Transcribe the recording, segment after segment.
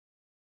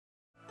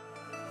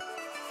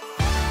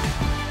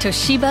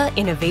Toshiba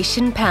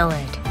Innovation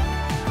Palette,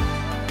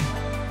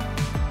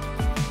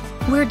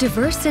 where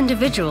diverse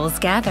individuals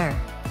gather,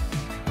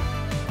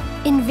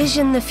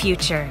 envision the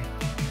future,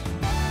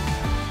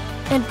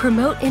 and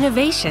promote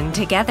innovation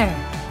together.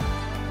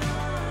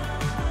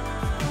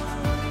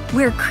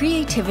 Where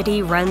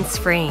creativity runs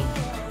free.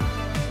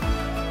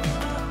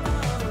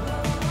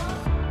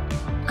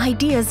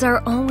 Ideas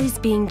are always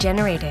being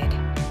generated.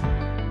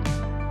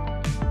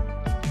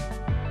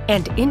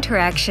 And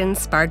interaction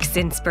sparks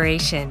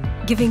inspiration,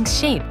 giving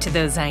shape to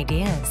those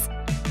ideas.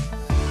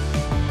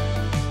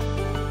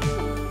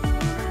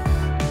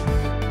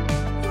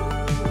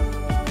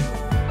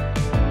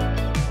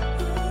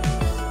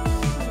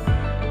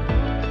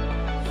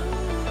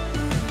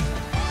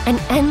 An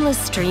endless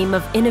stream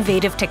of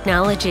innovative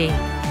technology.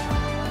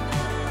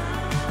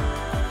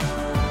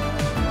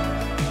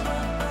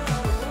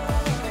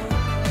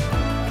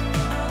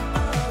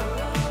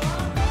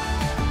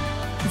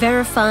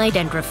 Verified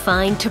and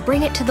refined to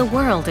bring it to the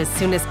world as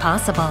soon as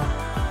possible.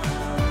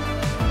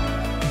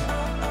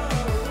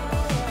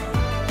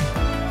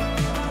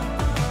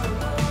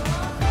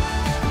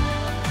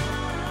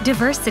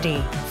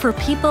 Diversity for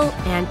people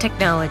and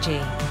technology.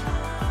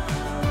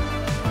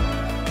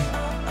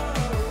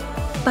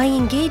 By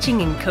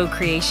engaging in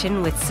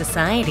co-creation with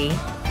society,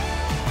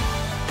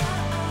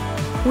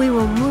 we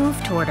will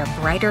move toward a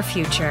brighter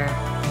future.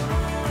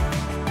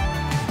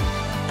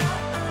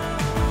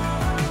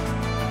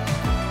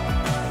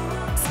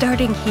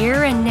 Starting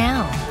here and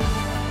now.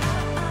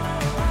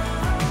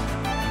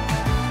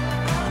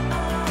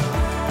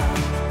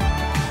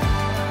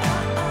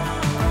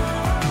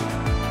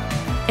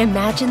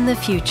 Imagine the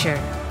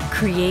future.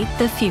 Create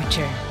the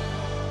future.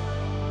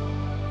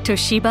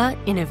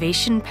 Toshiba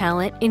Innovation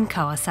Palette in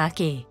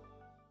Kawasaki.